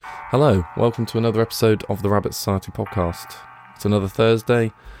Hello, welcome to another episode of the Rabbit Society podcast. It's another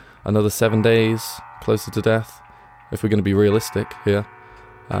Thursday, another 7 days closer to death, if we're going to be realistic here.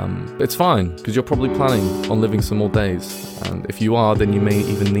 It's fine, because you're probably planning on living some more days, and if you are, then you may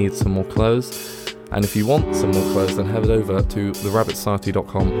even need some more clothes. And if you want some more clothes, then head over to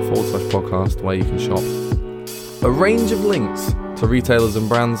therabbitsociety.com/podcast, where you can shop a range of links to retailers and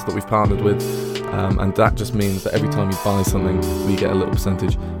brands that we've partnered with. And that just means that every time you buy something, we get a little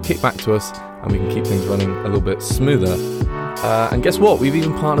percentage kick back to us, and we can keep things running a little bit smoother. And guess what? We've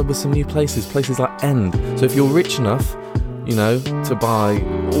even partnered with some new places like End. So if you're rich enough, to buy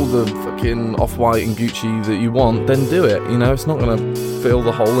all the fucking Off-White and Gucci that you want, then do it. It's not going to fill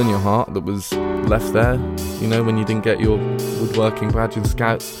the hole in your heart that was left there, when you didn't get your woodworking badge and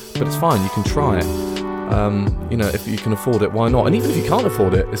Scouts. But it's fine, you can try it. If you can afford it, why not? And even if you can't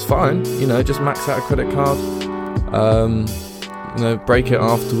afford it, it's fine. Just max out a credit card. Break it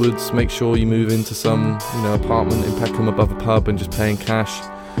afterwards. Make sure you move into some, apartment in Peckham above a pub and just paying cash.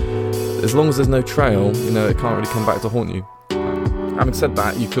 As long as there's no trail, it can't really come back to haunt you. Having said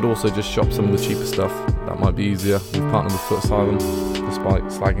that, you could also just shop some of the cheaper stuff. That might be easier. We've partnered with Foot Asylum, despite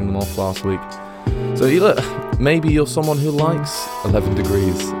slagging them off last week. So maybe you're someone who likes 11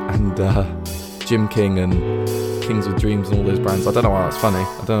 Degrees and Jim King and Kings with Dreams and all those brands. I don't know why that's funny.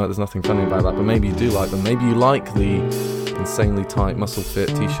 I don't know, there's nothing funny about that, but maybe you do like them. Maybe you like the insanely tight muscle fit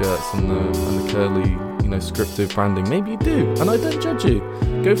t-shirts and the curly, scriptive branding. Maybe you do, and I don't judge you.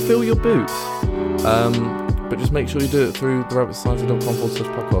 Go fill your boots. But just make sure you do it through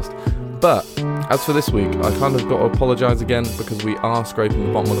therabbitsociety.com/podcast. But as for this week, I kind of got to apologise again because we are scraping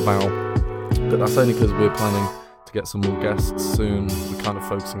the bottom of the barrel. But that's only because we're planning to get some more guests soon. We're kind of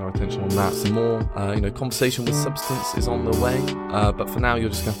focusing our attention on that. Some more, conversation with substance is on the way. But for now, you're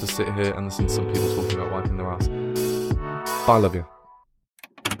just going to have to sit here and listen to some people talking about wiping their ass. Bye, love you.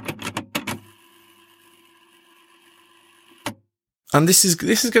 And this is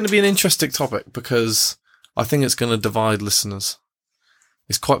going to be an interesting topic because I think it's going to divide listeners.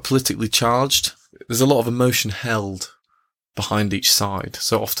 It's quite politically charged. There's a lot of emotion held behind each side.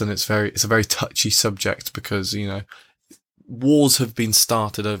 So often it's a very touchy subject because, wars have been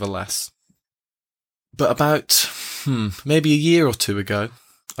started over less. But about, maybe a year or two ago,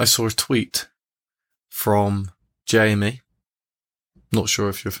 I saw a tweet from Jamie. Not sure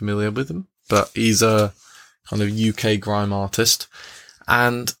if you're familiar with him, but he's a kind of UK grime artist.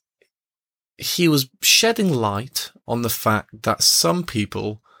 And he was shedding light on the fact that some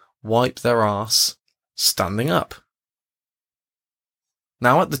people wipe their ass standing up.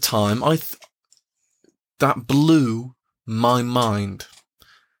 Now, at the time, that blew my mind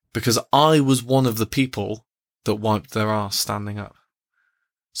because I was one of the people that wiped their ass standing up.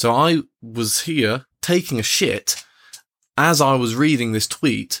 So I was here taking a shit as I was reading this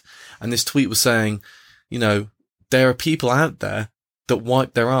tweet, and this tweet was saying, there are people out there that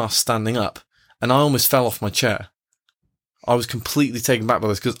wipe their ass standing up, and I almost fell off my chair. I was completely taken back by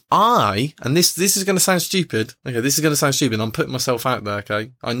this because and this is going to sound stupid. Okay, this is going to sound stupid. I'm putting myself out there,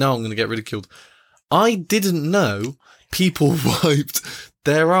 okay? I know I'm going to get ridiculed. I didn't know people wiped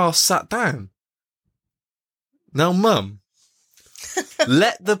their ass sat down. Now, Mum,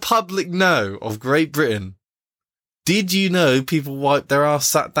 let the public know of Great Britain. Did you know people wipe their ass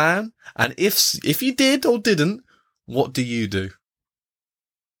sat down? And if you did or didn't, what do you do?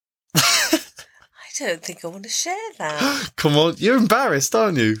 I don't think I want to share that. Come on, you're embarrassed,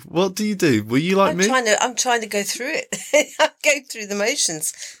 aren't you? What do you do? Were you like me? I'm trying to go through it. I'm going through the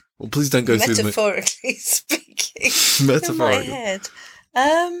motions. Well, please don't go through the Metaphorically speaking. Metaphorically. In my head.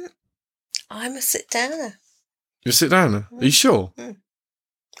 I'm a sit-downer. You're a sit-downer? Are you sure?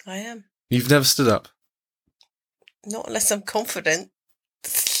 I am. You've never stood up? Not unless I'm confident.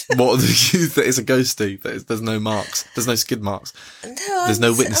 What do you think? It's a ghosty. There's no marks. There's no skid marks. No, there's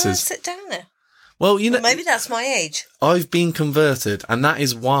no witnesses. I'm a sit-downer. Well, maybe that's my age. I've been converted, and that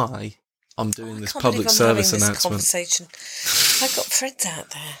is why I'm doing this public service announcement. Conversation. I've got friends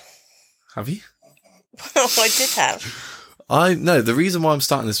out there. Have you? Well, I did have. No, the reason why I'm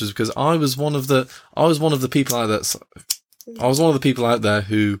starting this was because I was one of the people out there. I was one of the people out there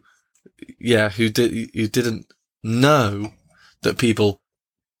who didn't know that people.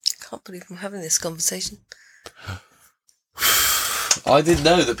 I can't believe I'm having this conversation. I didn't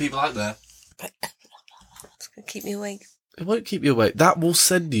know that people out there. It's going to keep me awake. It won't keep you awake. That will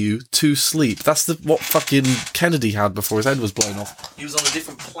send you to sleep. That's what fucking Kennedy had before his head was blown off. He was on a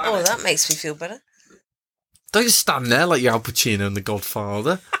different planet. Oh, that makes me feel better. Don't stand there like you're Al Pacino and The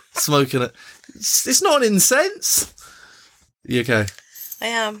Godfather, smoking it. It's not an incense. You okay? I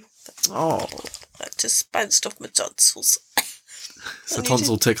am. Oh. That just bounced off my tonsils. It's a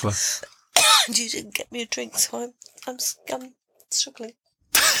tonsil tickler. And you didn't get me a drink, so I'm struggling.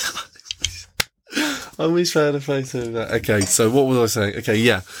 I wish I had a photo of that. Okay, so what was I saying? Okay,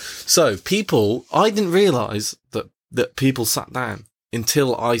 yeah. So I didn't realise that people sat down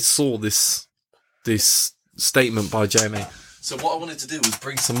until I saw this statement by Jamie. So what I wanted to do was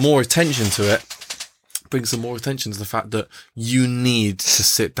bring some more attention to it. Bring some more attention to the fact that you need to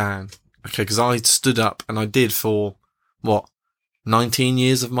sit down. Okay, because I stood up and I did for, 19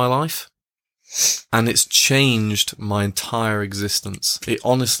 years of my life? And it's changed my entire existence. It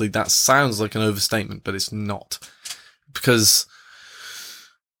honestly, that sounds like an overstatement, but it's not. Because,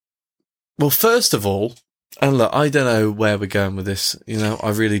 well, first of all, and look, I don't know where we're going with this, I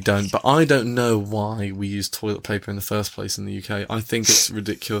really don't, but I don't know why we use toilet paper in the first place in the UK. I think it's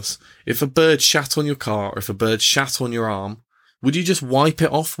ridiculous. If a bird shat on your car, or if a bird shat on your arm, would you just wipe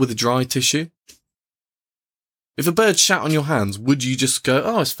it off with a dry tissue? If a bird shat on your hands, would you just go,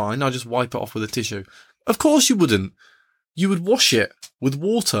 oh, it's fine, I'll just wipe it off with a tissue? Of course you wouldn't. You would wash it with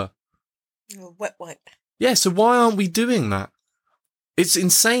water. A wet wipe. Yeah, so why aren't we doing that? It's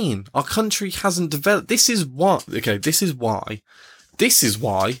insane. Our country hasn't developed. This is why the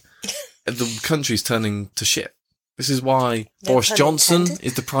country's turning to shit. This is why Boris Johnson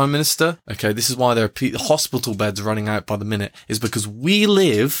is the Prime Minister. Okay, this is why there are hospital beds running out by the minute, is because we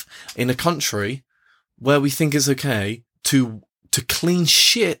live in a country where we think it's okay to clean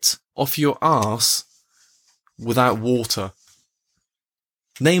shit off your arse without water.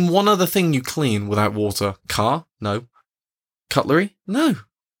 Name one other thing you clean without water. Car? No. Cutlery? No.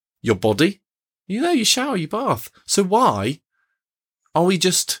 Your body? You shower, you bath. So why are we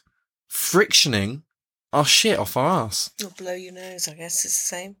just frictioning our shit off our arse? You'll blow your nose, I guess it's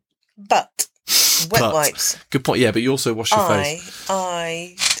the same. But wet wipes. Good point. Yeah, but you also wash your face.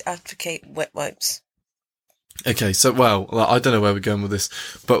 I advocate wet wipes. Okay, so, I don't know where we're going with this,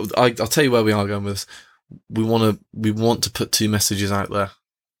 but I'll tell you where we are going with this. We want to put two messages out there.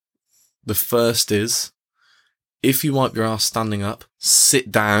 The first is, if you wipe your ass standing up,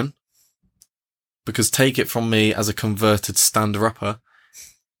 sit down, because take it from me as a converted stander-upper,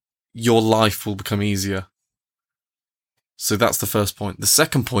 your life will become easier. So that's the first point. The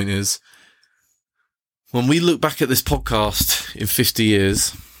second point is, when we look back at this podcast in 50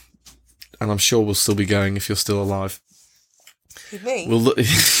 years, and I'm sure we'll still be going if you're still alive. With me? We'll look,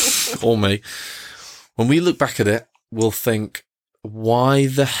 or me. When we look back at it, we'll think, why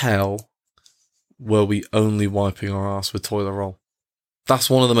the hell were we only wiping our ass with toilet roll?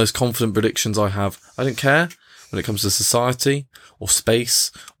 That's one of the most confident predictions I have. I don't care when it comes to society or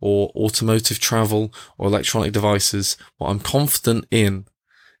space or automotive travel or electronic devices. What I'm confident in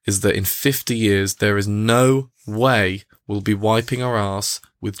is that in 50 years, there is no way we'll be wiping our ass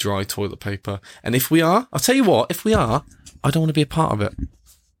with dry toilet paper. And if we are, I'll tell you what, if we are, I don't want to be a part of it.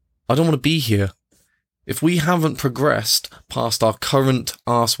 I don't want to be here. If we haven't progressed past our current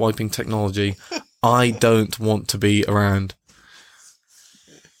arse wiping technology, I don't want to be around.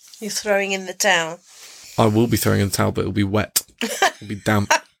 You're throwing in the towel. I will be throwing in the towel, but it'll be wet. It'll be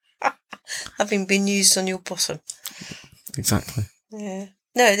damp. Having been used on your bottom. Exactly. Yeah.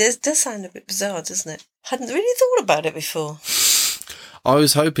 No, it does sound a bit bizarre, doesn't it? Hadn't really thought about it before. I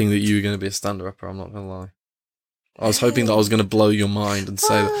was hoping that you were going to be a stander-upper, I'm not going to lie. I was hoping that I was going to blow your mind and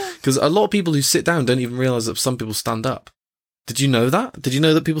say that. Because a lot of people who sit down don't even realise that some people stand up. Did you know that? Did you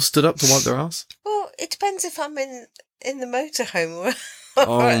know that people stood up to wipe their ass? Well, it depends if I'm in the motorhome or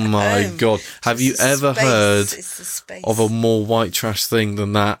oh my home. God. Have you ever heard of a more white trash thing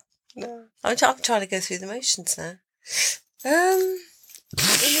than that? No. I'm trying to go through the motions now. In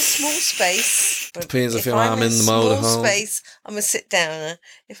a small space. Depends if I'm in the motorhome. Small space, I'm a sit-downer.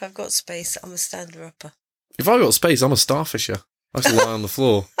 If I've got space, I'm a stander-upper. If I've got space, I'm a starfisher. I just lie on the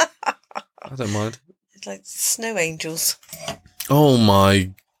floor. I don't mind. It's like snow angels. Oh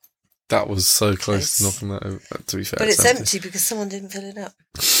my... That was so close to knocking that over, to be fair. But it's empty because someone didn't fill it up.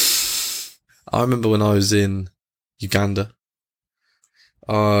 I remember when I was in Uganda,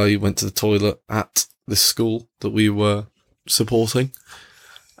 I went to the toilet at this school that we were supporting.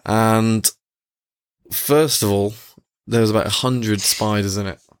 And first of all, there was about 100 spiders in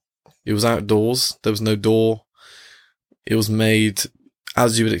it. It was outdoors. There was no door. It was made,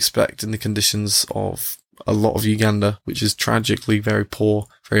 as you would expect, in the conditions of a lot of Uganda, which is tragically very poor,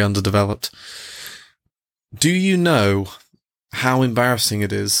 very underdeveloped. Do you know how embarrassing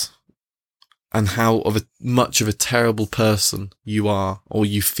it is and how much of a terrible person you are or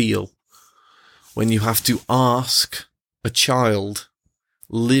you feel when you have to ask a child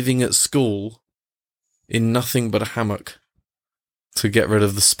living at school in nothing but a hammock to get rid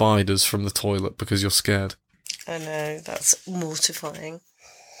of the spiders from the toilet because you're scared? I know, that's mortifying.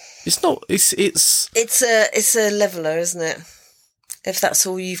 It's not. It's a leveler, isn't it? If that's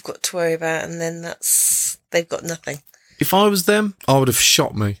all you've got to worry about, and then they've got nothing. If I was them, I would have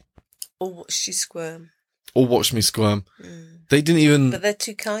shot me. Or watched you squirm. Or watched me squirm. They didn't even... But they're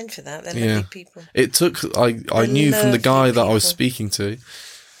too kind for that. They're lovely people. It took... I knew from the guy that I was speaking to,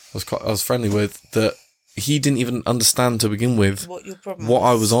 I was friendly with, that he didn't even understand to begin with what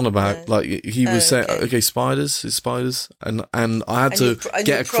I was on about. Yeah. Like, he was saying, okay, spiders, and I had to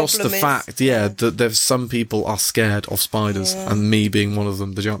get across the fact, that there's some people are scared of spiders, and me being one of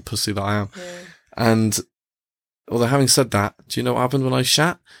them, the giant pussy that I am. Yeah. And, although having said that, do you know what happened when I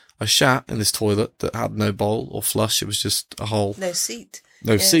shat? I shat in this toilet that had no bowl or flush. It was just a hole. No seat.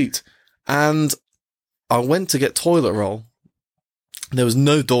 No seat. And I went to get toilet roll. There was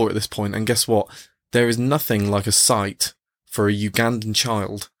no door at this point, and guess what? There is nothing like a sight for a Ugandan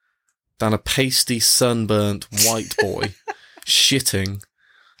child than a pasty, sunburnt white boy shitting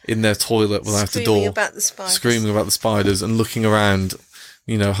in their toilet without a door. Screaming about the spiders and looking around,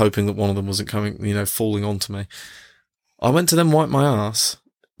 hoping that one of them wasn't coming, falling onto me. I went to then wipe my ass.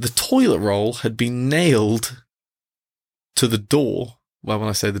 The toilet roll had been nailed to the door. Well, when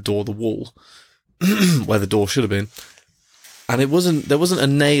I say the door, the wall, where the door should have been. And there wasn't a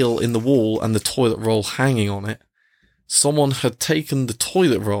nail in the wall and the toilet roll hanging on it. Someone had taken the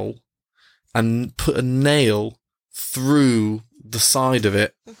toilet roll and put a nail through the side of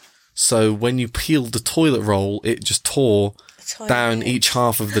it. So when you peeled the toilet roll, it just tore down each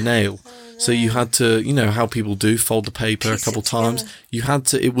half of the nail. So you had to, how people do, fold the paper a couple times. You had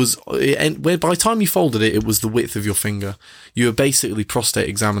to, by the time you folded it, it was the width of your finger. You were basically prostate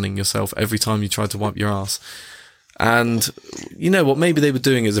examining yourself every time you tried to wipe your ass. And you know what? Maybe they were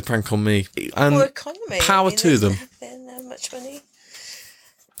doing it as a prank on me. And or economy. Power to them. They don't have much money.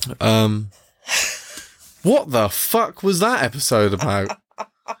 What the fuck was that episode about?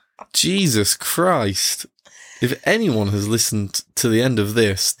 Jesus Christ. If anyone has listened to the end of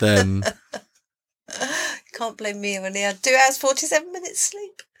this, then... Can't blame me. I only had 2 hours, 47 minutes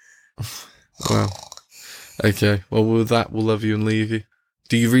sleep. Well, okay. Well, with that, we'll love you and leave you.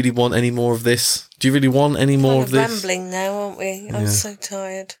 Do you really want any more of this? Do you really want any more of this? We're rambling now, aren't we? I'm so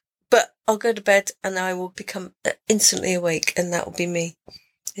tired. But I'll go to bed and I will become instantly awake, and that will be me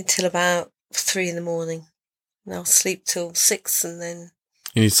until about 3 in the morning. And I'll sleep till 6 and then...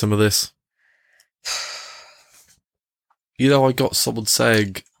 You need some of this. I got someone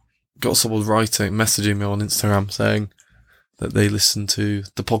messaging me on Instagram saying that they listened to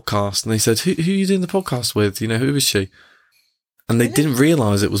the podcast, and they said, who are you doing the podcast with? Who is she? And they didn't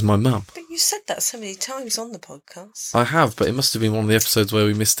realise it was my mum. But you said that so many times on the podcast. I have, but it must have been one of the episodes where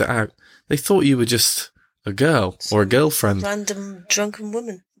we missed it out. They thought you were just a girl or a girlfriend. Random drunken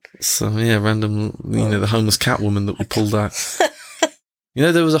woman. So, random, the homeless cat woman that we pulled out.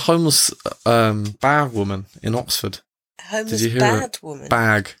 There was a homeless bag woman in Oxford. Homeless bad woman?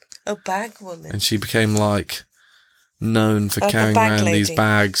 Bag. Oh, bag woman. And she became, known for carrying around these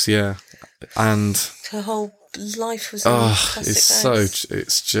bags, And... her whole life was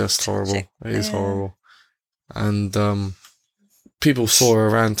it's just horrible. It is horrible. And people saw her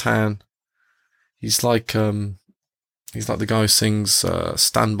around town. He's like the guy who sings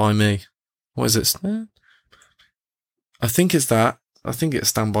Stand By Me. What is it? I think it's that. I think it's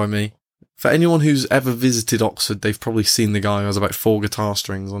Stand By Me. For anyone who's ever visited Oxford, they've probably seen the guy who has about 4 guitar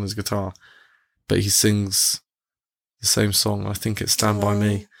strings on his guitar. But he sings the same song. I think it's Stand By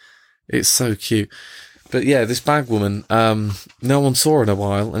Me. It's so cute. But yeah, this bag woman, no one saw her in a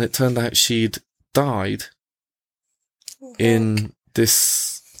while, and it turned out she'd died in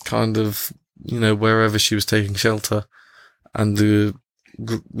this kind of, wherever she was taking shelter, and the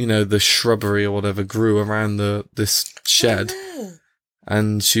shrubbery or whatever grew around this shed,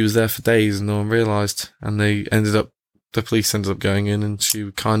 and she was there for days, and no one realised, and the police ended up going in, and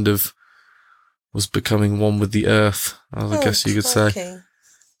she kind of was becoming one with the earth, I guess you could say.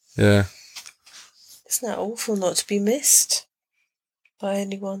 Yeah. Isn't that awful not to be missed by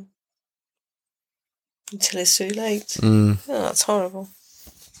anyone until it's too late? Oh, that's horrible.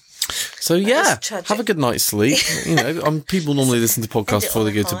 So have a good night's sleep. People normally listen to podcasts before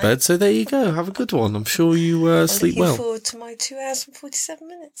they go to bed, so there you go. Have a good one. I'm sure you sleep well. I'm looking forward to my 2 hours and 47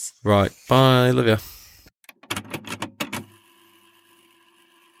 minutes. Right. Bye. Love ya.